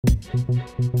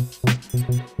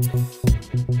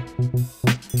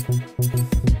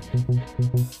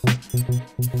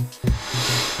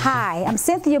Hi, I'm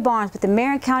Cynthia Barnes with the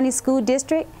Marion County School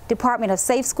District, Department of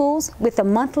Safe Schools, with a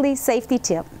monthly safety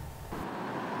tip.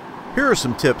 Here are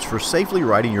some tips for safely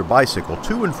riding your bicycle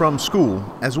to and from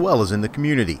school, as well as in the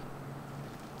community.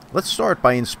 Let's start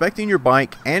by inspecting your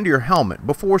bike and your helmet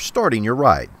before starting your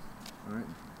ride.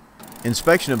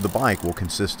 Inspection of the bike will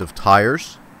consist of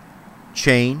tires,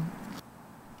 chain,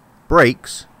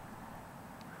 brakes,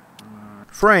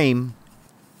 frame,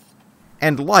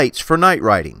 and lights for night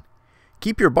riding.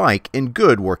 Keep your bike in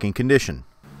good working condition.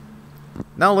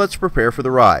 Now let's prepare for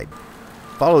the ride.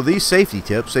 Follow these safety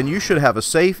tips and you should have a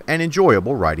safe and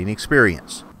enjoyable riding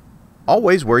experience.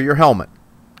 Always wear your helmet.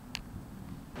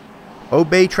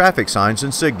 Obey traffic signs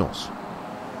and signals.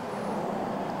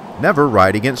 Never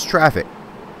ride against traffic.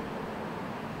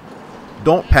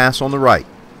 Don't pass on the right.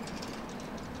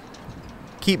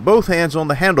 Keep both hands on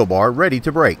the handlebar ready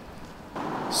to brake.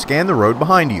 Scan the road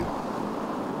behind you.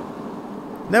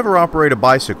 Never operate a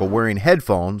bicycle wearing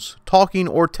headphones, talking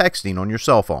or texting on your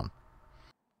cell phone.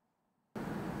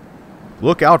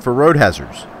 Look out for road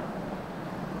hazards.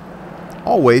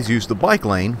 Always use the bike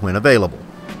lane when available.